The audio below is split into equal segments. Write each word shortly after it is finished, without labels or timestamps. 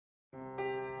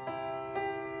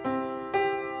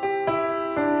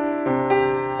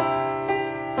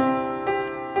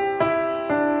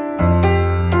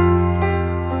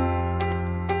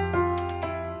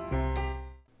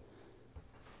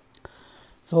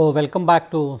So, welcome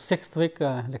back to sixth week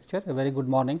lecture. A very good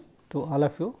morning to all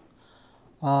of you.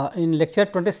 In lecture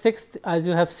 26th, as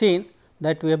you have seen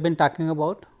that we have been talking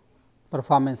about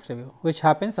performance review, which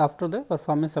happens after the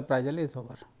performance appraisal is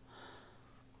over.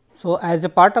 So, as a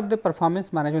part of the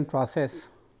performance management process,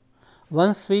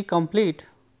 once we complete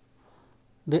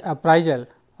the appraisal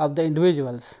of the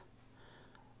individuals,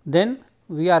 then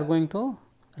we are going to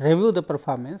review the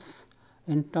performance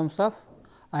in terms of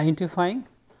identifying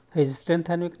his strengths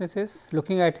and weaknesses,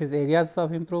 looking at his areas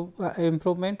of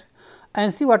improvement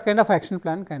and see what kind of action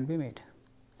plan can be made.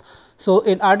 So,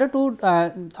 in order to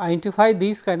identify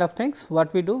these kind of things,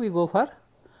 what we do? We go for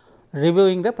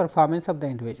reviewing the performance of the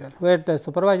individual, where the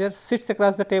supervisor sits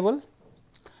across the table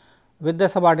with the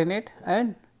subordinate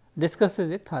and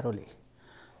discusses it thoroughly.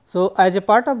 So, as a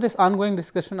part of this ongoing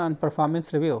discussion on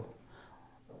performance review,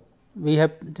 we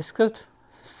have discussed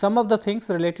some of the things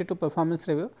related to performance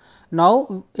review.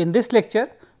 Now, in this lecture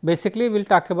basically we will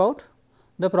talk about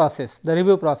the process, the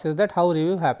review process, that how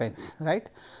review happens, right.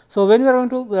 So, when we are going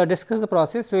to discuss the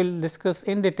process, we will discuss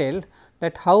in detail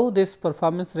that how this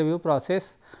performance review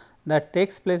process that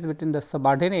takes place between the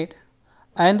subordinate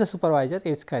and the supervisor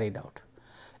is carried out.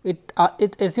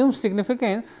 It assumes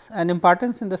significance and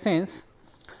importance in the sense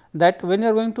that when you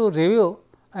are going to review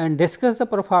and discuss the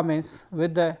performance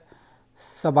with the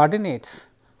subordinates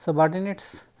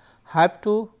have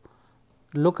to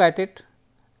look at it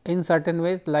in certain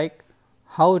ways, like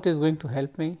how it is going to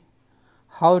help me,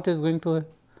 how it is going to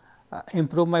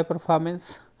improve my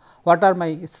performance, what are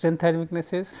my strengths and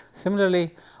weaknesses,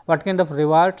 similarly what kind of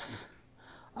rewards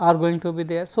are going to be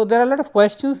there. So, there are a lot of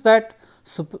questions that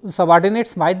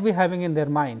subordinates might be having in their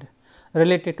mind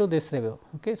related to this review.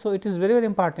 Okay. So, it is very, very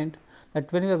important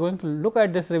that when we are going to look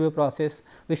at this review process,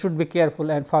 we should be careful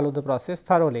and follow the process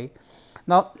thoroughly.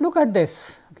 Now, look at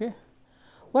this. Okay.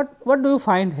 What do you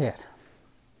find here?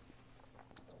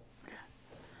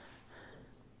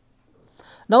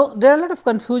 Now, there are a lot of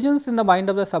confusions in the mind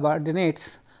of the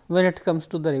subordinates when it comes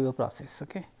to the review process.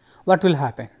 Okay. What will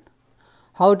happen?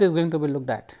 How it is going to be looked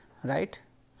at, right?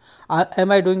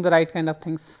 Am I doing the right kind of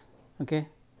things? Okay.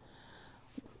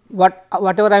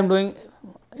 Whatever I am doing,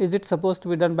 is it supposed to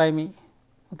be done by me?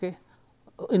 Okay.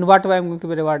 In what way I am going to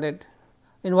be rewarded?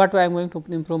 In what way I am going to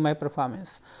improve my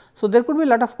performance? So, there could be a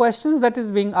lot of questions that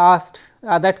is being asked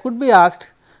that could be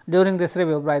asked during this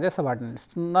review by the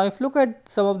subordinates. Now, if you look at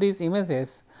some of these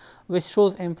images which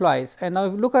shows employees, and now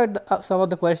if you look at some of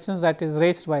the questions that is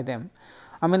raised by them,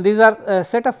 I mean these are a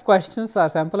set of questions or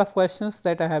sample of questions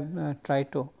that I have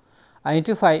tried to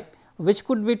identify, which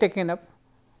could be taken up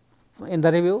in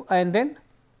the review, and then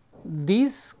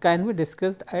these can be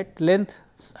discussed at length,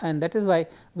 and that is why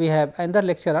we have another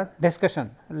lecture on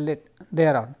discussion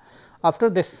thereon after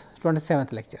this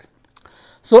 27th lecture.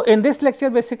 So, in this lecture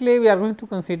basically we are going to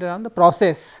consider on the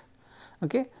process.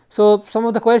 Okay. So, some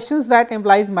of the questions that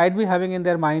employees might be having in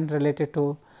their mind related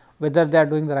to whether they are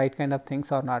doing the right kind of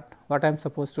things or not, what I am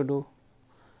supposed to do.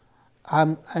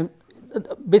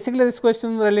 Basically this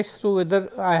question relates to whether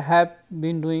I have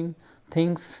been doing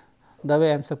things the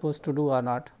way I am supposed to do or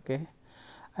not, okay,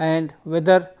 and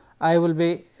whether I will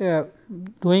be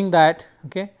doing that,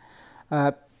 okay,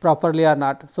 properly or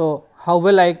not. So, how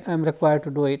well I am required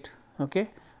to do it, okay,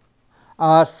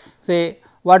 or say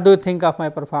what do you think of my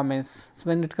performance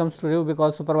when it comes to review,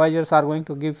 because supervisors are going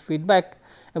to give feedback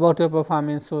about your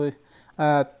performance. So,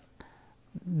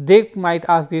 they might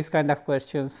ask these kind of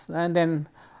questions, and then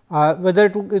whether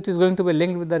it is going to be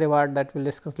linked with the reward, that we will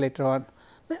discuss later on.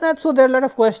 So, there are a lot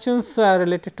of questions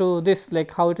related to this,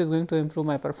 like how it is going to improve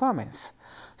my performance.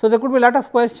 So, there could be a lot of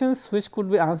questions which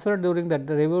could be answered during the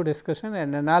review discussion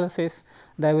and analysis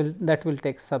that will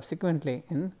take subsequently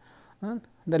in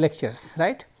the lectures,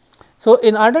 right. So,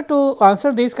 in order to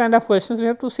answer these kind of questions, we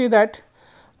have to see that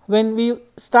when we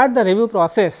start the review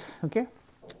process, okay,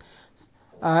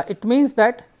 it means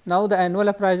that now the annual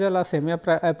appraisal or semi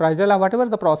appraisal or whatever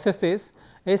the process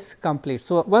is complete.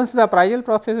 So, once the appraisal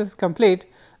process is complete,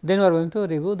 then we are going to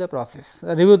review the process,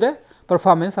 review the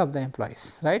performance of the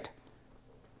employees, right.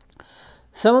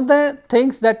 Some of the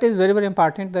things that is very, very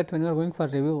important, that when you are going for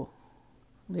review,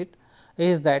 it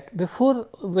is that before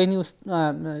when you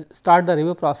start the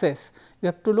review process, you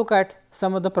have to look at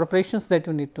some of the preparations that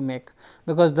you need to make,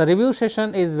 because the review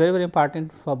session is very, very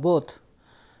important for both,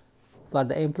 for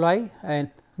the employee and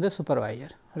the supervisor,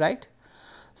 right.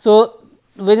 So,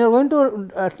 when you are going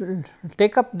to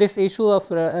take up this issue of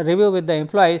review with the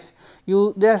employees,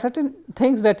 there are certain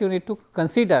things that you need to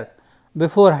consider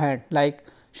beforehand, like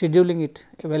scheduling it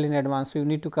well in advance. So, you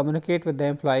need to communicate with the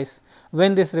employees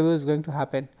when this review is going to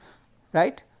happen,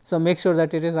 right. So, make sure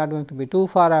that it is not going to be too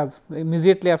far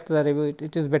immediately after the review,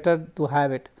 it is better to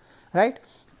have it, right.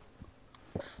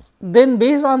 Then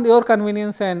based on your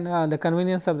convenience and the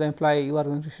convenience of the employee, you are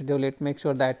going to schedule it, make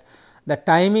sure that the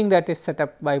timing that is set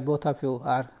up by both of you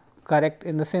are correct,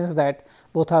 in the sense that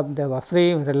both of them are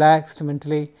free, relaxed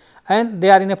mentally, and they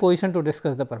are in a position to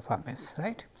discuss the performance,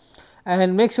 right.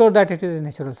 And make sure that it is a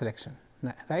natural selection,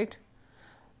 right.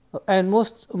 And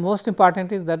most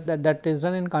important is that is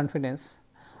done in confidence,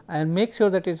 and make sure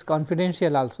that it is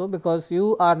confidential also, because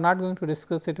you are not going to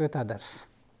discuss it with others,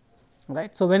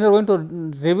 right. So, when you are going to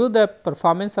review the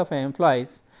performance of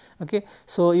employees, okay,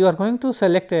 so you are going to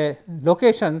select a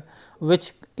location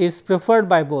which is preferred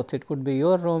by both. It could be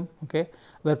your room, okay,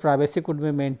 where privacy could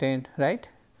be maintained, right.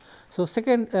 So,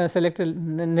 second select a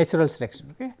natural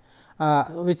selection, okay,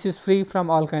 which is free from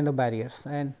all kind of barriers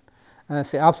and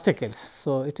say obstacles.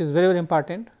 So, it is very, very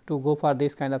important to go for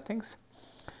these kind of things.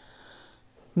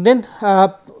 Then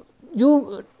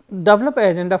you develop an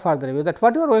agenda for the review, that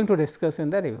what you are going to discuss in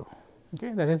the review,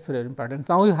 okay, that is very important.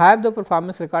 Now, you have the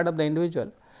performance record of the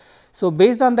individual. So,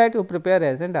 based on that you prepare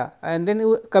an agenda, and then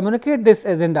you communicate this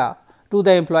agenda to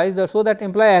the employees, so that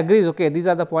employee agrees, okay, these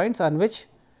are the points on which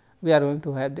we are going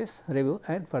to have this review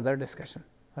and further discussion,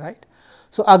 right.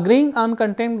 So, agreeing on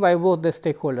content by both the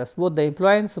stakeholders, both the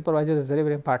employee and supervisor, is very,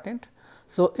 very important.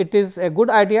 So, it is a good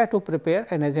idea to prepare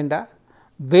an agenda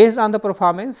based on the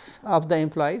performance of the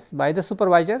employees by the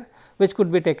supervisor, which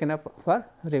could be taken up for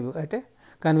review at a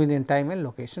convenient time and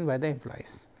location by the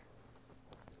employees.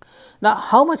 Now,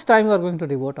 how much time you are going to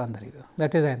devote on the review,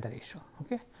 that is another issue,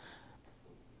 okay.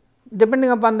 Depending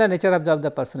upon the nature of job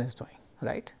the person is doing,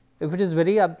 right. If it is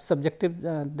very subjective,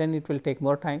 then it will take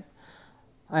more time,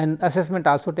 and assessment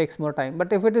also takes more time,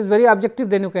 but if it is very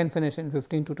objective, then you can finish in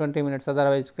 15 to 20 minutes,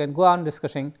 otherwise you can go on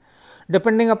discussing,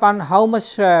 depending upon how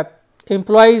much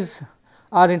employees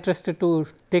are interested to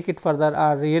take it further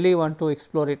or really want to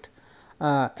explore it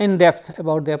in depth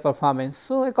about their performance.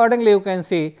 So, accordingly you can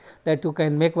see that you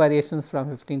can make variations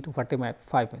from 15 to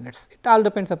 45 minutes. It all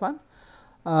depends upon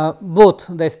both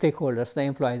the stakeholders, the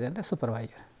employees and the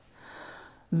supervisor.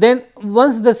 Then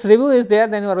once this review is there,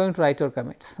 then you are going to write your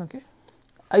comments. Okay.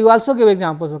 You also give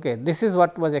examples, okay, this is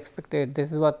what was expected,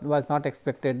 this is what was not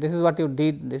expected, this is what you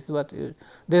did, this is what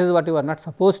you are not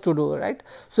supposed to do, right.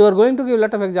 So, you are going to give a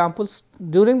lot of examples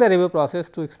during the review process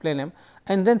to explain them,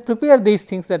 and then prepare these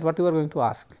things, that what you are going to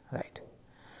ask, right.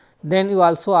 Then you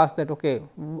also ask that, okay,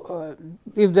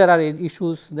 if there are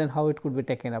issues, then how it could be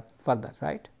taken up further,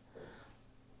 right.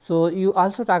 So, you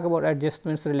also talk about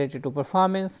adjustments related to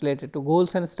performance, related to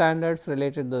goals and standards,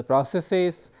 related to the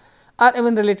processes, or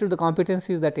even related to the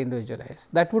competencies that individual has.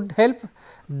 That would help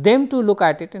them to look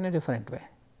at it in a different way,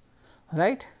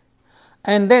 right.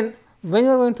 And then when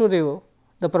you are going to review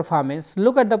the performance,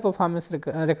 look at the performance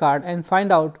record and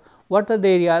find out what are the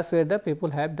areas where the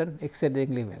people have done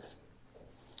exceedingly well,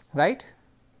 right.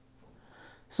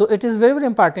 So, it is very, very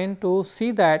important to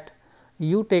see that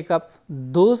you take up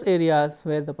those areas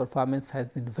where the performance has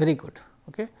been very good.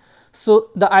 Okay. So,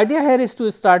 the idea here is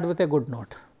to start with a good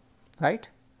note, right.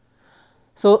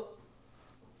 So,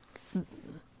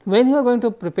 when you are going to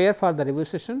prepare for the review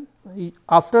session,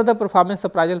 after the performance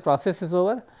appraisal process is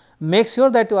over, make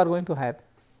sure that you are going to have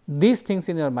these things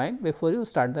in your mind before you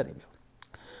start the review.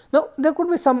 Now, there could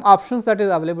be some options that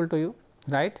is available to you,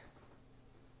 right.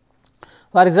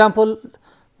 For example,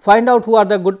 find out who are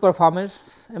the good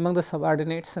performers among the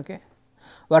subordinates, okay.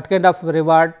 What kind of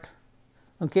reward,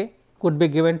 okay, could be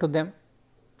given to them,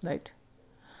 right.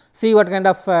 See what kind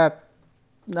of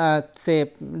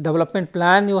say development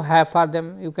plan you have for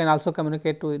them, you can also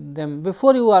communicate to them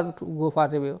before you are to go for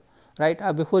review, right,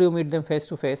 or before you meet them face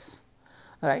to face,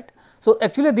 right. So,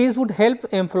 actually these would help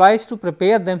employees to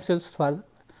prepare themselves for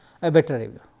a better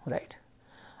review, right,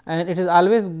 and it is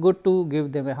always good to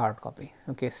give them a hard copy.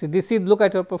 Okay. So, this is look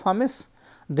at your performance,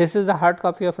 this is the hard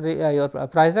copy of your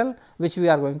appraisal which we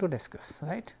are going to discuss,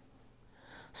 right.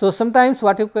 So, sometimes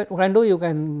what you can do, you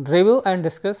can review and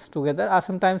discuss together, or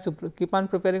sometimes you keep on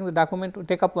preparing the document to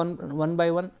take up one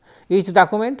by one each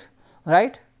document,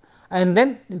 right, and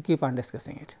then you keep on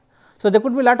discussing it. So, there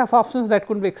could be lot of options that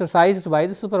could be exercised by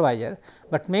the supervisor,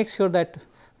 but make sure that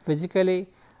physically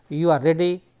you are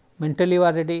ready, mentally you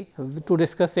are ready to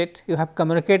discuss it, you have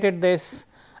communicated this,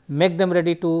 make them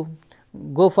ready to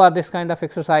go for this kind of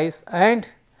exercise, and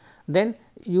then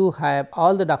you have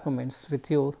all the documents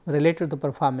with you related to the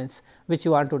performance which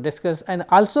you want to discuss, and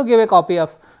also give a copy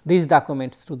of these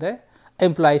documents to the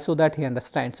employee, so that he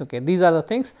understands, okay, these are the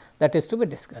things that is to be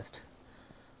discussed.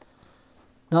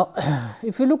 Now,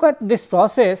 if you look at this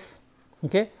process,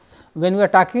 okay, when we are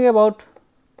talking about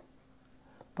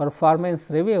performance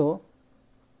review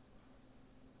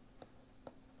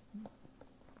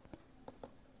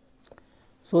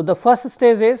so the first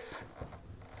stage is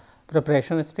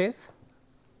preparation stage,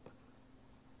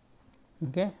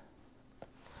 okay,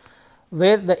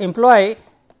 where the employee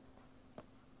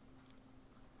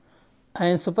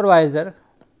and supervisor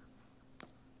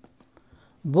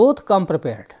both come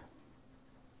prepared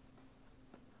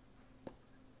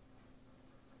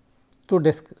to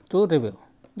review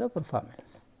the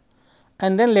performance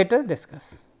and then later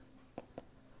discuss.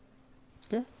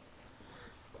 Okay.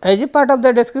 As a part of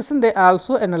the discussion, they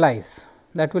also analyze,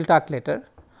 that we will talk later,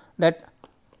 that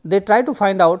they try to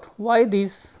find out why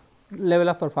this level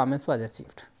of performance was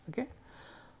achieved. Okay.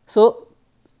 So,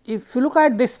 if you look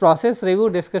at this process, review,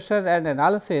 discussion and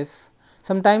analysis,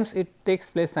 sometimes it takes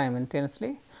place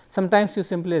simultaneously, sometimes you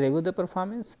simply review the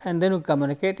performance and then you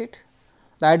communicate it.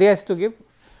 The idea is to give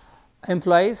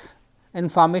employees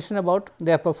information about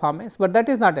their performance, but that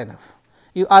is not enough.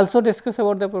 You also discuss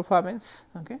about the performance,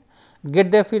 okay,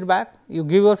 get their feedback, you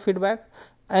give your feedback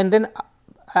and then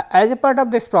as a part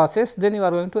of this process, then you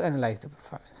are going to analyze the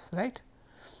performance, right.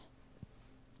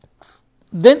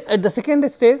 Then at the second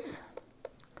stage,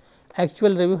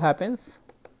 actual review happens,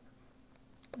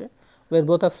 okay, where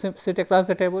both of them sit across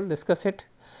the table, discuss it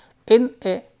in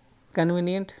a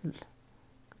convenient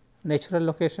natural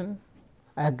location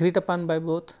agreed upon by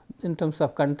both in terms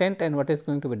of content and what is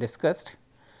going to be discussed.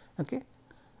 Okay.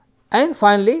 And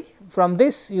finally, from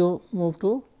this you move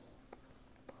to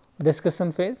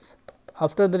discussion phase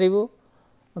after the review.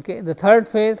 Okay. The third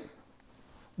phase,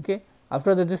 okay,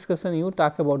 after the discussion you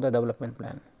talk about the development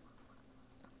plan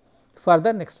for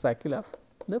the next cycle of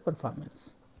the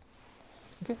performance.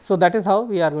 Okay. So, that is how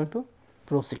we are going to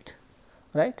proceed,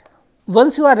 right.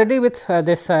 Once you are ready with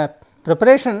this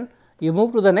preparation, you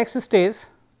move to the next stage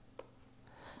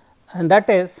and that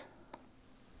is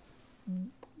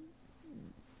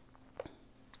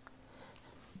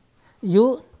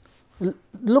you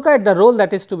look at the role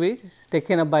that is to be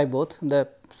taken up by both the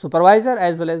supervisor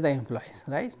as well as the employees,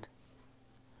 right.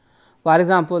 For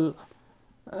example,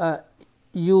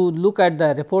 you look at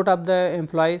the report of the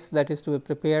employees that is to be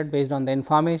prepared based on the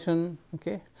information,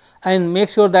 okay, and make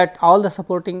sure that all the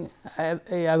supporting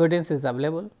evidence is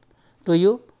available to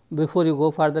you before you go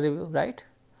for the review, right.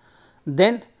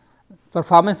 Then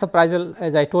performance appraisal,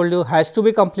 as I told you, has to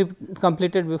be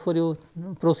completed before you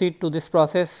proceed to this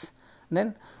process.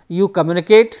 Then you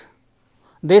communicate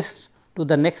this to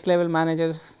the next level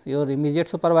managers, your immediate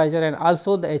supervisor and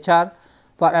also the HR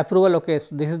for approval. Okay,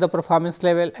 so this is the performance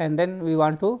level and then we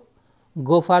want to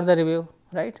go for the review,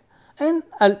 right. And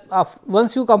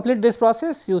once you complete this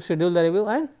process, you schedule the review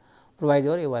and provide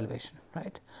your evaluation,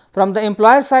 right. From the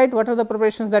employer side, what are the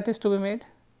preparations that is to be made?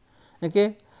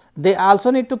 Okay. They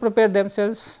also need to prepare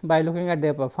themselves by looking at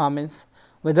their performance,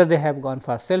 whether they have gone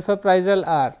for self appraisal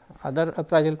or other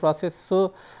appraisal process.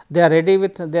 So, they are ready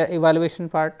with their evaluation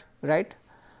part, right.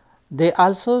 They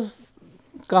also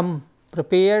come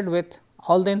prepared with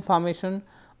all the information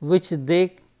which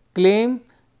they claim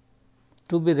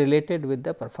to be related with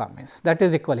the performance, that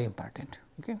is equally important.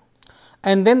 Okay.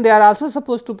 And then they are also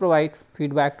supposed to provide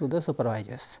feedback to the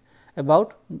supervisors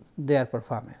about their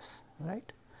performance,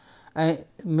 right. And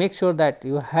make sure that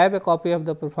you have a copy of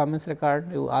the performance record.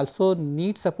 You also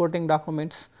need supporting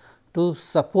documents to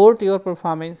support your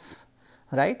performance,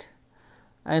 right.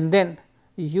 And then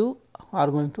you are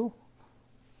going to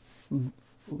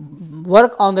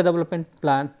work on the development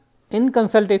plan in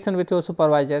consultation with your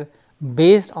supervisor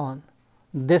based on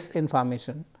this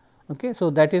information. Okay. So,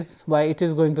 that is why it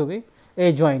is going to be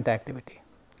a joint activity,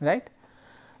 right.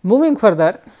 Moving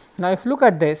further, now if you look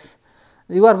at this,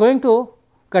 you are going to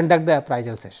conduct the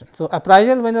appraisal session. So,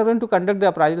 appraisal, when you are going to conduct the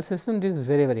appraisal session, it is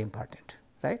very, very important,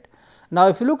 right. Now,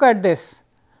 if you look at this,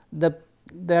 there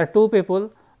are two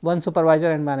people, one supervisor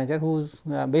and manager, who is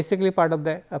basically part of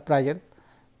the appraisal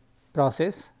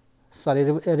process,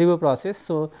 review process.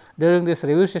 So, during this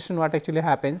review session, what actually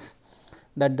happens,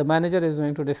 that the manager is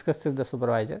going to discuss with the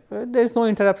supervisor, there is no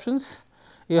interruptions,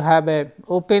 you have a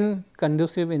open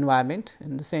conducive environment,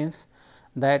 in the sense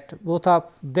that both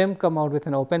of them come out with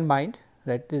an open mind,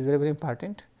 right. This is very, very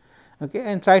important, okay,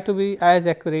 and try to be as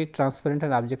accurate, transparent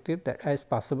and objective that as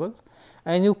possible,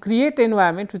 and you create an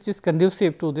environment which is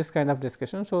conducive to this kind of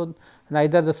discussion. So,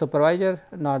 neither the supervisor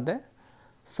nor the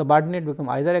subordinate become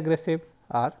either aggressive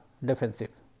or defensive,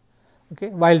 okay,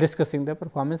 while discussing the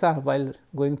performance or while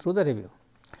going through the review.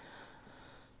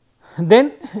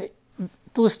 Then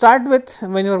to start with,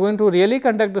 when you are going to really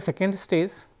conduct the second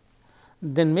stage,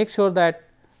 then make sure that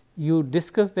you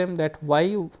discuss them that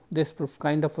why this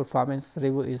kind of performance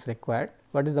review is required,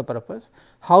 what is the purpose,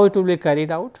 how it will be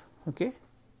carried out, okay.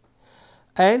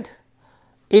 And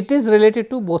it is related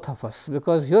to both of us,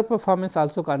 because your performance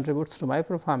also contributes to my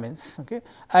performance, okay,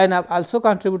 and I have also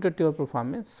contributed to your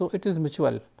performance. So, it is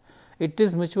mutual, it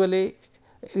is mutually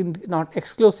not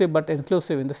exclusive, but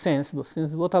inclusive in the sense,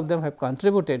 since both of them have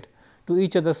contributed to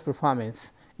each other's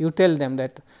performance. You tell them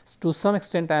that to some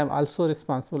extent I am also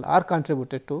responsible or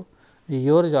contributed to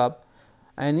your job,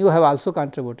 and you have also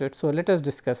contributed. So, let us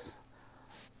discuss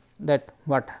that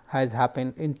what has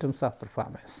happened in terms of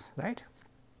performance, right.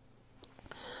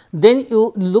 Then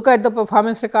you look at the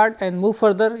performance record and move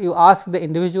further, you ask the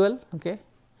individual, okay,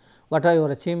 what are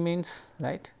your achievements,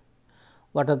 right,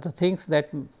 what are the things that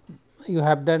you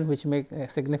have done which make a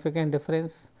significant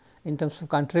difference in terms of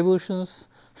contributions,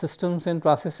 systems and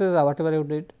processes or whatever you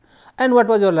did, and what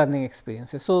was your learning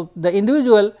experiences. So, the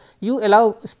individual, you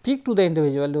speak to the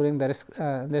individual during the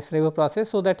this review process,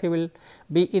 so that he will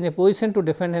be in a position to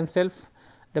defend himself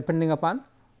depending upon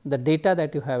the data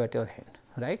that you have at your hand,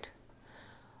 right.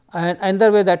 And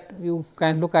another way that you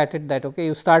can look at it, that okay,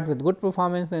 you start with good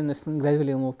performance and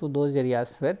gradually move to those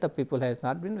areas where the people has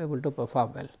not been able to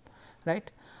perform well, right.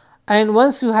 And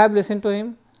once you have listened to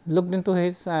him, looked into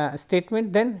his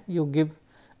statement, then you give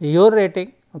your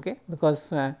rating, okay,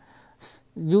 because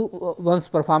you once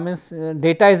performance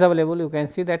data is available, you can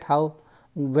see that how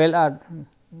well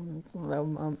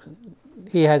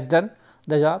he has done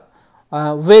the job,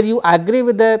 where you agree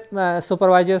with the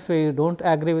supervisors, where you do not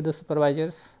agree with the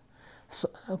supervisors. So,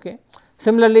 okay.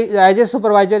 Similarly, as a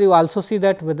supervisor, you also see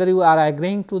that whether you are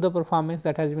agreeing to the performance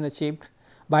that has been achieved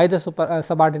by the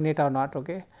subordinate or not,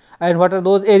 okay, and what are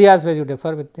those areas where you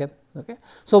differ with them. Okay.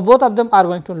 So, both of them are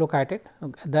going to look at it,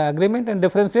 the agreement and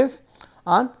differences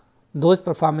on those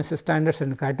performance standards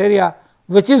and criteria,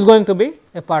 which is going to be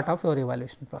a part of your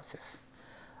evaluation process,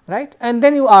 right. And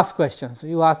then you ask questions,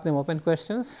 you ask them open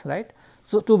questions, right.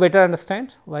 So, to better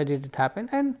understand why did it happen,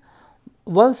 and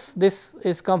once this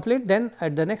is complete, then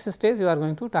at the next stage you are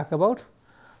going to talk about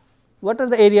what are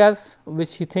the areas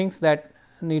which he thinks that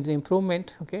needs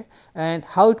improvement, okay, and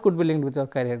how it could be linked with your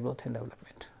career growth and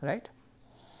development, right.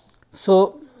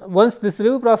 So, once this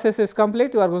review process is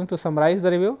complete, you are going to summarize the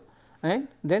review, and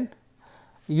then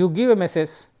you give a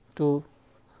message to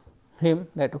him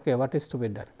that okay, what is to be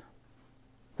done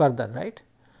further, right.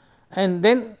 And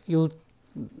then you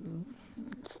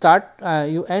start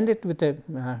you end it with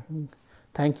a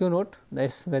thank you note, that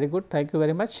is very good, thank you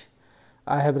very much,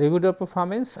 I have reviewed your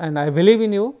performance and I believe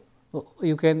in you,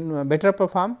 you can better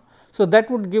perform. So,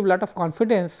 that would give lot of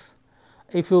confidence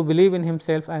if you believe in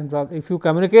himself, and if you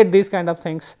communicate these kind of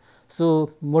things.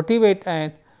 So, motivate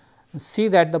and see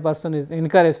that the person is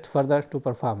encouraged further to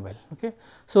perform well. Okay.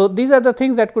 So, these are the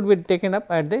things that could be taken up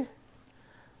at the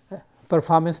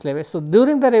performance level. So,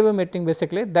 during the review meeting,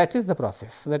 basically that is the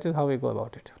process, that is how we go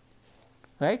about it,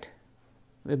 right.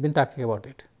 We have been talking about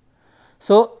it.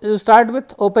 So, you start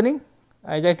with opening,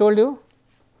 as I told you,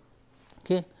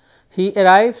 okay. He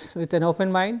arrives with an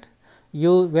open mind,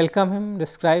 you welcome him,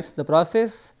 describes the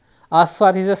process, asks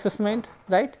for his assessment,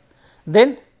 right.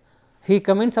 Then he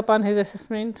comments upon his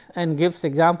assessment and gives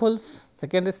examples,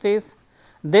 second stage.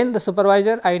 Then the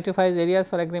supervisor identifies areas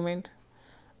for agreement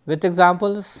with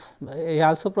examples, he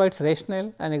also provides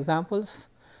rationale and examples,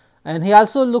 and he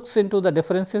also looks into the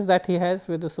differences that he has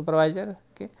with the supervisor.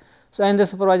 Okay. So, and the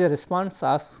supervisor responds,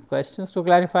 asks questions to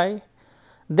clarify.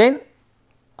 Then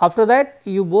after that,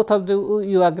 you both of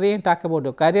you agree and talk about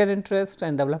your career interest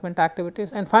and development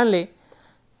activities, and finally,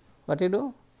 what you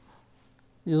do?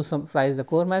 You summarize the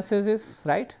core messages,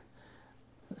 right.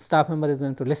 Staff member is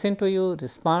going to listen to you,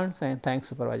 responds and thanks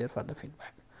supervisor for the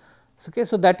feedback. Okay.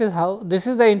 So, that is how this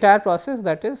is the entire process,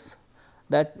 that is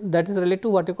related to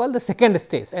what you call the second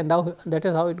stage, and now that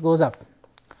is how it goes up.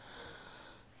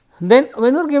 Then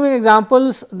when you are giving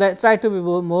examples, that try to be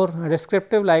more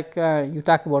descriptive, like you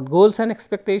talk about goals and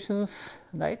expectations,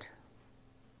 right.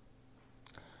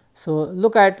 So,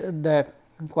 look at the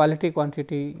quality,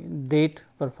 quantity, date,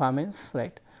 performance,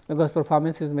 right, because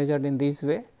performance is measured in this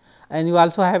way, and you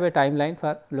also have a timeline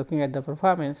for looking at the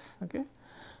performance. Okay.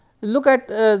 Look at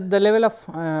the level of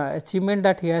achievement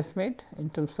that he has made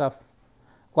in terms of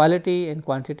quality and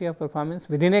quantity of performance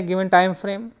within a given time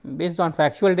frame based on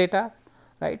factual data,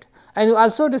 right, and you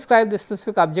also describe the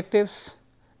specific objectives,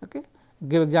 okay,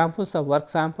 give examples of work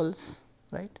samples,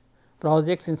 right,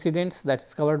 projects, incidents that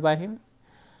is covered by him.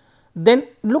 Then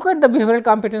look at the behavioral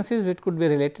competencies which could be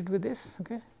related with this,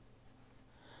 okay,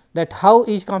 that how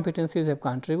each competencies have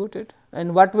contributed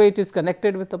and what way it is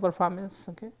connected with the performance.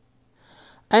 Okay.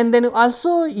 And then you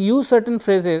also use certain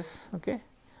phrases, okay,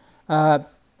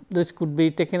 this could be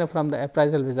taken up from the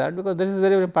appraisal wizard, because this is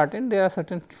very, very important. There are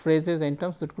certain phrases and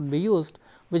terms that could be used,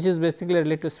 which is basically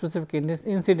related to specific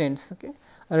incidents, okay,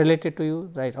 related to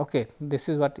you, right. Okay, this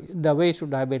is what the way it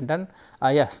should have been done.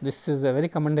 Yes, this is a very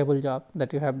commendable job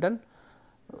that you have done,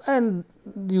 and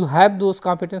you have those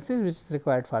competencies which is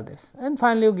required for this. And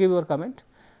finally, you give your comment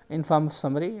in form of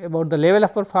summary about the level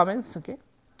of performance, okay,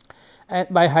 and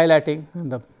by highlighting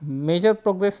the major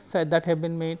progress that have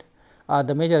been made,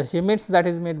 the major achievements that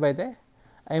is made by the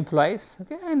employees,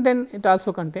 okay. And then it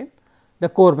also contain the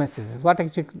core messages, what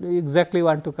exactly you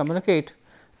want to communicate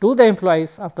to the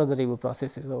employees after the review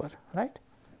process is over, right.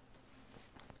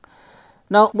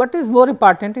 Now, what is more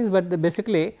important is that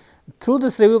basically through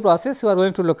this review process you are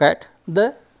going to look at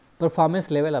the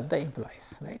performance level of the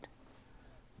employees, right.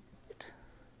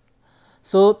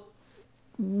 So,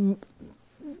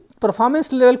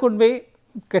 performance level could be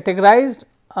categorized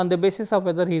on the basis of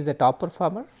whether he is a top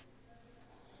performer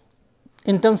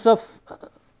in terms of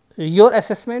your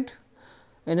assessment,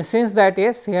 in a sense that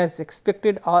yes, he has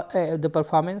expected the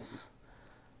performance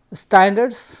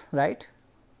standards, right.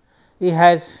 He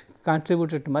has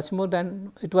contributed much more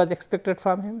than it was expected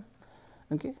from him.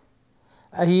 Okay.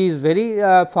 He is very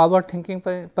forward thinking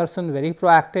person, very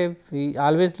proactive, he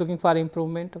always looking for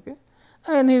improvement, okay,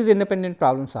 and he is independent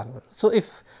problem solver. So,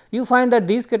 if you find that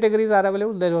these categories are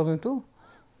available, then you are going to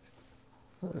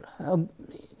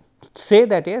say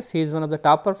that yes, he is one of the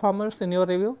top performers in your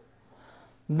review.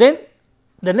 Then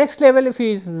the next level, if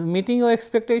he is meeting your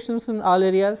expectations in all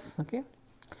areas, okay,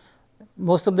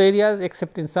 most of the areas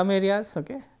except in some areas,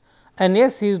 okay, and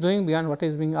yes, he is doing beyond what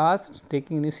is being asked,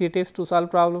 taking initiatives to solve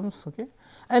problems, okay,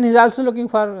 and he is also looking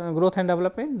for growth and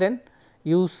development, then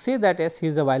you say that yes, he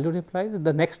is a valued employee at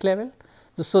the next level.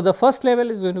 So, the first level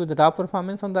is going to be the top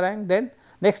performance on the rank, then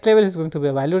next level is going to be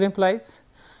a valued employees.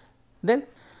 Then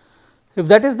if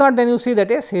that is not, then you see that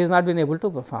yes, he has not been able to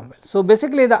perform well. So,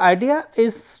 basically the idea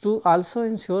is to also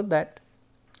ensure that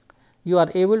you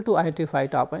are able to identify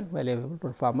top and valuable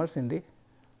performers in the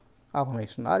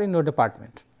organization or in your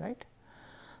department, right.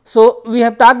 So, we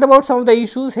have talked about some of the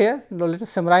issues here. Now, let us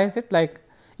summarize it, like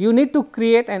you need to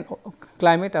create an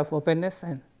climate of openness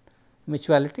and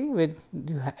mutuality, where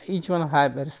each one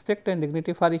have respect and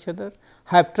dignity for each other,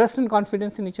 have trust and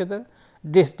confidence in each other,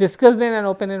 discussed in an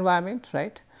open environment,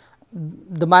 right.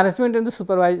 The management and the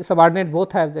subordinate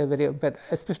both have a very,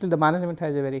 especially the management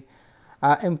has a very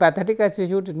empathetic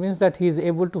attitude. It means that he is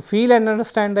able to feel and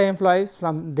understand the employees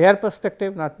from their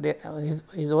perspective, not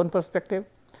his own perspective,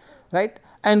 right.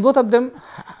 And both of them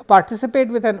participate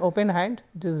with an open hand,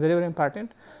 it is very, very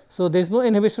important. So, there is no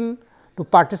inhibition to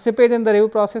participate in the review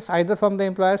process either from the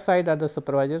employer side or the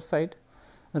supervisor side,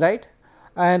 right.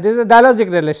 And this is a dialogic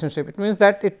relationship, it means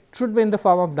that it should be in the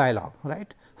form of dialogue,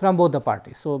 right, from both the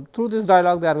parties. So, through this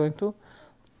dialogue they are going to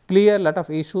clear lot of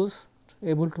issues,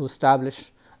 able to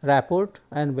establish rapport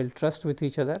and build trust with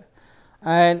each other,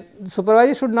 and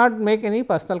supervisor should not make any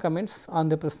personal comments on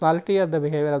the personality or the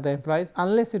behavior of the employees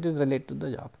unless it is related to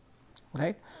the job,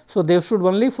 right. So, they should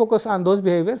only focus on those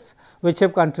behaviors which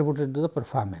have contributed to the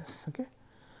performance, okay,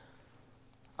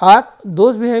 or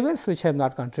those behaviors which have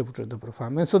not contributed to the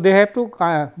performance. So, they have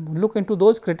to look into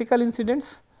those critical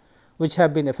incidents which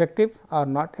have been effective or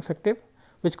not effective,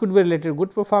 which could be related to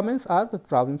good performance or with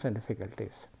problems and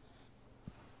difficulties.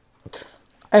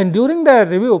 And during the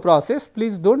review process,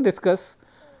 please do not discuss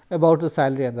about the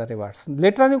salary and the rewards.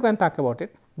 Later on you can talk about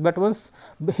it, but once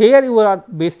here you are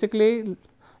basically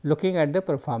looking at the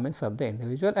performance of the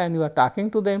individual and you are talking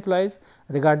to the employees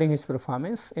regarding his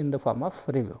performance in the form of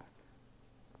review.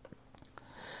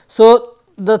 So,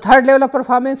 the third level of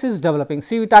performance is developing.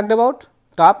 See, we talked about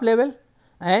top level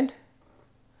and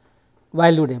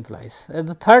valued employees. At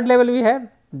the third level we have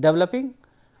developing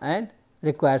and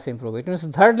requires improvement. It means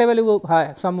the third level you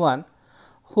have someone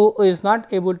who is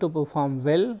not able to perform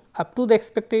well up to the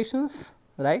expectations,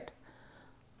 right,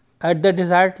 at the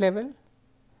desired level.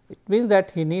 It means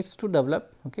that he needs to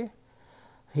develop, okay.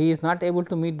 He is not able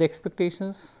to meet the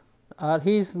expectations, or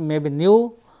he is maybe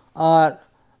new, or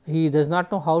he does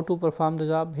not know how to perform the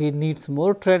job. He needs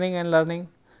more training and learning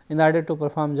in order to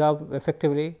perform job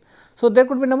effectively. So, there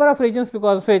could be number of reasons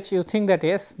because of which you think that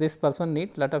yes, this person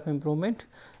needs lot of improvement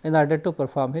in order to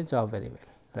perform his job very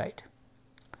well, right.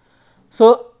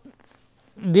 So,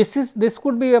 this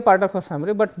could be a part of a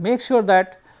summary, but make sure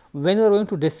that when you are going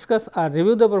to discuss or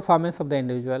review the performance of the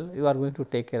individual, you are going to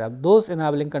take care of those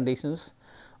enabling conditions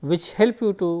which help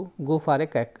you to go for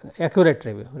a accurate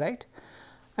review, right.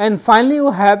 And finally, you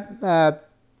have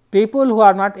people who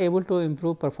are not able to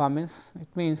improve performance. It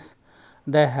means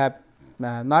they have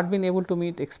not been able to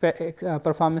meet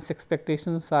performance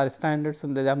expectations or standards,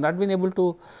 and they have not been able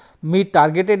to meet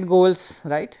targeted goals,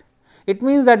 right. It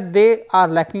means that they are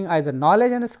lacking either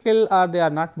knowledge and skill, or they are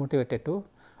not motivated to,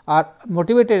 or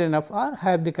motivated enough, or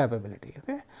have the capability.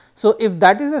 Okay. So, if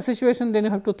that is the situation, then you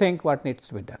have to think what needs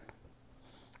to be done,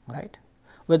 right.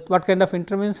 With what kind of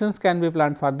interventions can be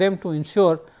planned for them to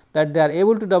ensure that they are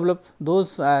able to develop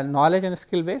those knowledge and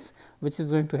skill base, which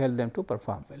is going to help them to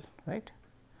perform well, right.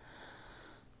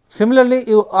 Similarly,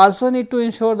 you also need to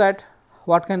ensure that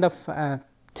what kind of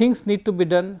things need to be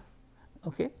done,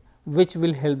 okay, which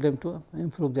will help them to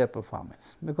improve their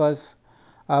performance, because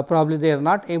probably they are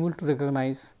not able to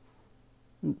recognize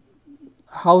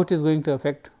how it is going to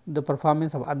affect the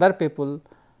performance of other people,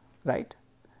 right,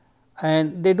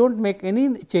 and they do not make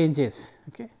any changes,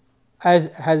 okay, as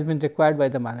has been required by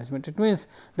the management. It means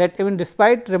that even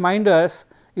despite reminders,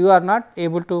 you are not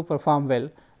able to perform well,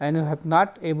 and you have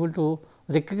not able to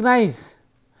recognize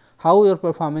how your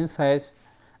performance has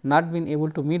not been able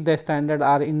to meet the standard,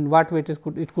 or in what way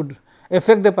it could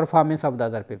affect the performance of the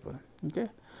other people. Okay.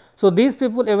 So, these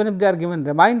people, even if they are given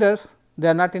reminders, they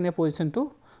are not in a position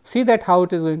to see that how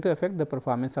it is going to affect the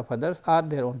performance of others or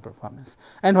their own performance,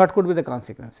 and what could be the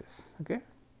consequences. Okay.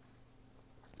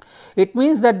 It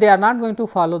means that they are not going to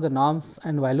follow the norms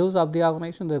and values of the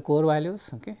organization, the core values,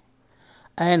 okay,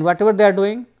 and whatever they are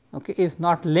doing, okay, is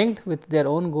not linked with their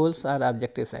own goals or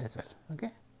objectives as well.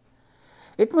 Okay.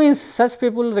 It means such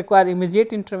people require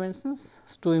immediate interventions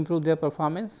to improve their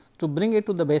performance, to bring it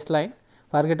to the baseline,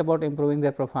 forget about improving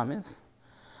their performance.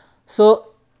 So,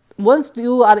 once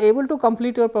you are able to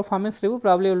complete your performance review,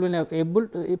 probably you will be able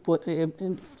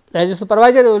to, as a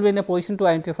supervisor, you will be in a position to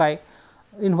identify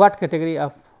in what category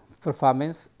of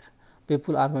performance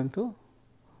people are going to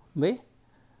be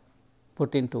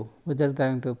put into, whether they are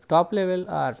into top level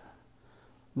or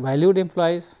valued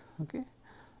employees. Okay.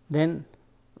 Then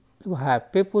you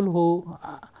have people who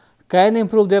can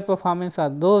improve their performance, or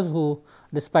those who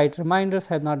despite reminders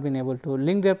have not been able to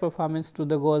link their performance to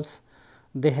the goals,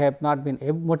 they have not been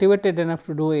motivated enough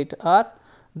to do it, or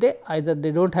they either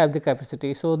they do not have the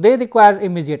capacity. So, they require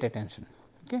immediate attention.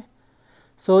 Okay.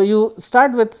 So, you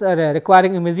start with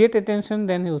requiring immediate attention,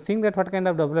 then you think that what kind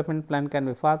of development plan can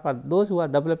be for those who are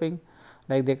developing,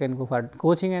 like they can go for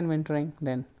coaching and mentoring.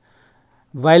 Then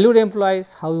valued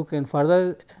employees, how you can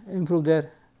further improve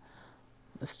their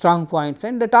strong points,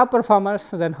 and the top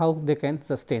performers, then how they can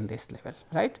sustain this level,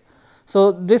 right.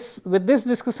 So, this with this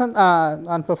discussion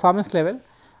on performance level,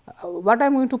 what I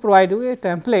am going to provide you a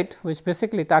template which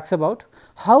basically talks about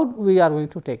how we are going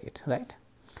to take it, right.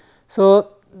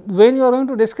 So, when you are going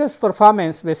to discuss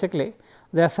performance, basically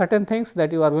there are certain things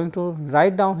that you are going to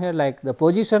write down here, like the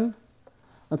position,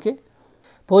 okay,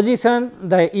 position,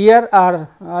 the year or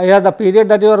the period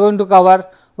that you are going to cover,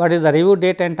 what is the review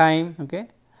date and time, okay.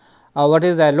 What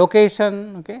is the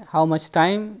location, okay, how much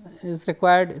time is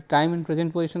required, time in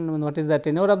present position, what is the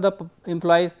tenure of the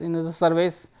employees in the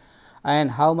service,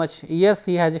 and how much years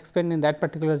he has spent in that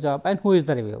particular job, and who is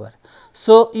the reviewer.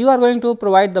 So, you are going to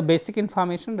provide the basic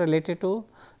information related to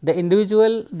the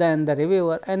individual, then the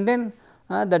reviewer, and then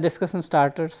the discussion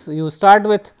starters. You start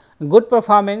with good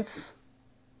performance,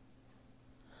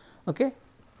 okay,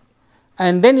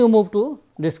 and then you move to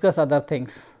discuss other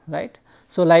things, right.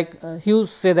 So, like you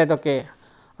say that okay,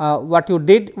 what you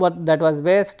did, what that was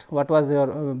best, what was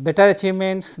your better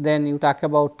achievements, then you talk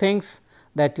about things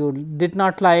that you did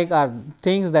not like or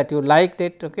things that you liked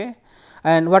it, okay,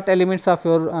 and what elements of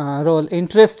your role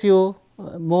interest you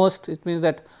most. It means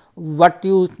that what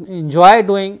you enjoy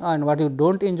doing and what you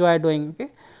do not enjoy doing.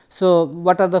 Okay. So,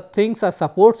 what are the things, a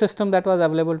support system that was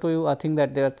available to you. I think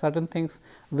that there are certain things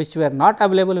which were not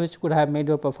available, which could have made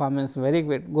your performance very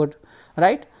good,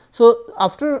 right. So,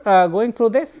 after going through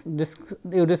this,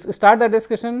 you start the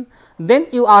discussion, then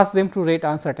you ask them to rate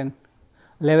on certain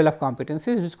level of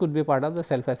competencies, which could be part of the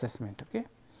self assessment. Okay.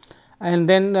 And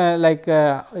then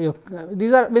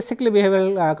these are basically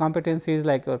behavioral competencies,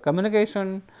 like your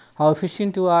communication, how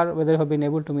efficient you are, whether you have been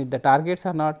able to meet the targets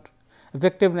or not,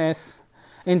 effectiveness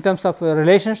in terms of your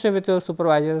relationship with your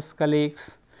supervisors,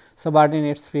 colleagues,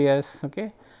 subordinates, peers,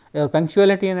 okay, your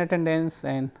punctuality and attendance,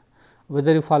 and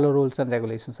whether you follow rules and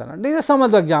regulations or not. These are some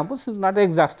of the examples, not the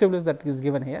exhaustive list that is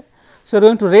given here. So, you are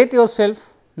going to rate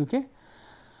yourself, okay.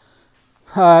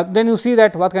 Then you see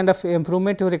that what kind of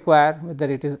improvement you require,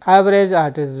 whether it is average or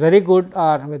it is very good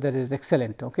or whether it is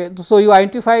excellent. Okay. So, you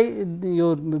identify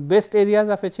your best areas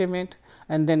of achievement,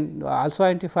 and then also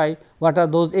identify what are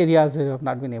those areas where you have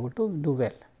not been able to do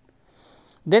well.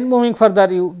 Then moving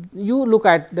further, you look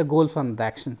at the goals on the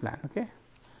action plan. Okay.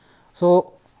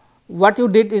 So, what you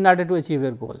did in order to achieve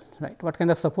your goal, right? What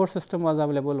kind of support system was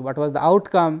available, what was the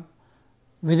outcome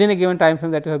within a given time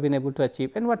frame that you have been able to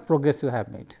achieve, and what progress you have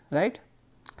made, right?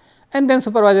 And then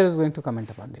supervisor is going to comment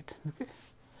upon it. Okay.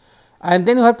 And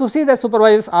then you have to see that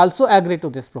supervisors also agree to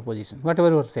this proposition, whatever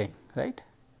you are saying, right.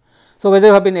 So, whether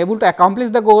you have been able to accomplish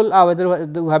the goal, or whether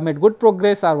you have made good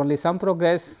progress or only some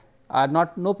progress or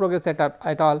not no progress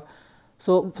at all.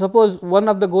 So, suppose one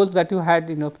of the goals that you had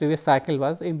in your previous cycle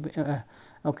was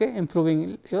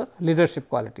improving your leadership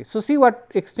quality. So, see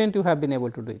what extent you have been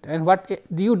able to do it and what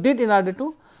you did in order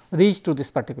to reach to this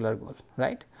particular goal,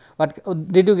 right. What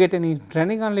did you get any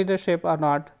training on leadership or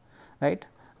not, right.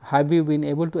 Have you been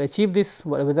able to achieve this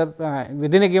whether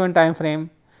within a given time frame,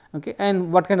 okay,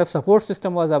 and what kind of support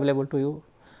system was available to you.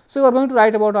 So, you are going to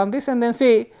write about on this and then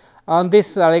see on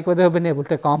this like whether you have been able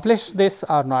to accomplish this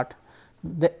or not,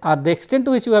 the extent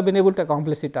to which you have been able to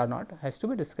accomplish it or not has to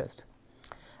be discussed.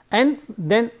 And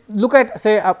then look at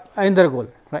say another goal,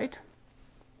 right,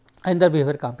 another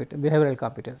behavioral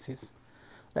competencies,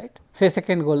 right. Say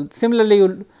second goal, similarly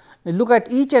you look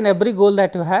at each and every goal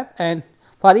that you have, and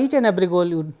for each and every goal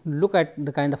you look at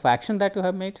the kind of action that you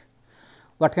have made,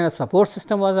 what kind of support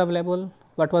system was available,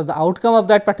 what was the outcome of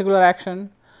that particular action,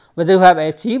 whether you have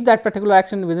achieved that particular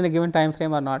action within a given time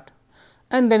frame or not,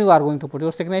 and then you are going to put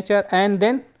your signature, and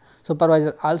then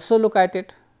supervisor also look at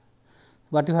it,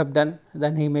 what you have done,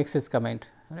 then he makes his comment,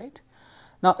 right.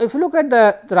 Now, if you look at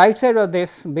the right side of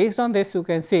this, based on this you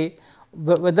can see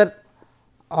whether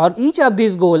on each of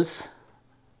these goals,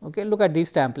 okay, look at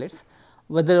these templates,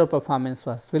 whether your performance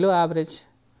was below average,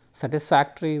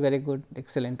 satisfactory, very good,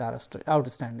 excellent or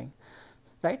outstanding,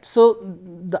 right. So,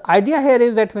 the idea here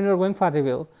is that when you are going for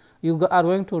review, you are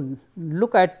going to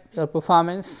look at your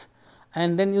performance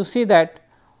and then you see that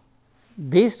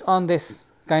based on this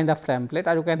kind of template,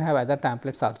 or you can have other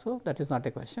templates also, that is not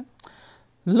a question.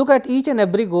 Look at each and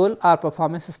every goal or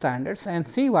performance standards and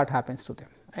see what happens to them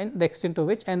and the extent to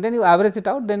which, and then you average it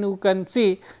out, then you can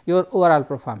see your overall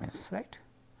performance, right.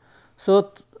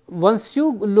 So, once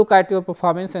you look at your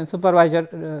performance and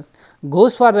supervisor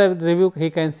goes for the review, he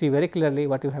can see very clearly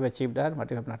what you have achieved or what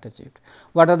you have not achieved,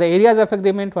 what are the areas of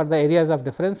agreement, what are the areas of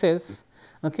differences,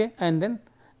 okay. And then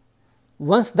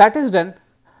once that is done,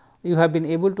 you have been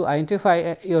able to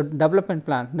identify your development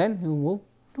plan, then you move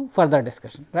to further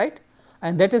discussion, right.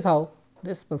 And that is how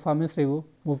this performance review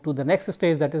move to the next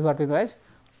stage, that is what we know as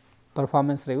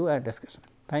performance review and discussion.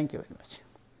 Thank you very much.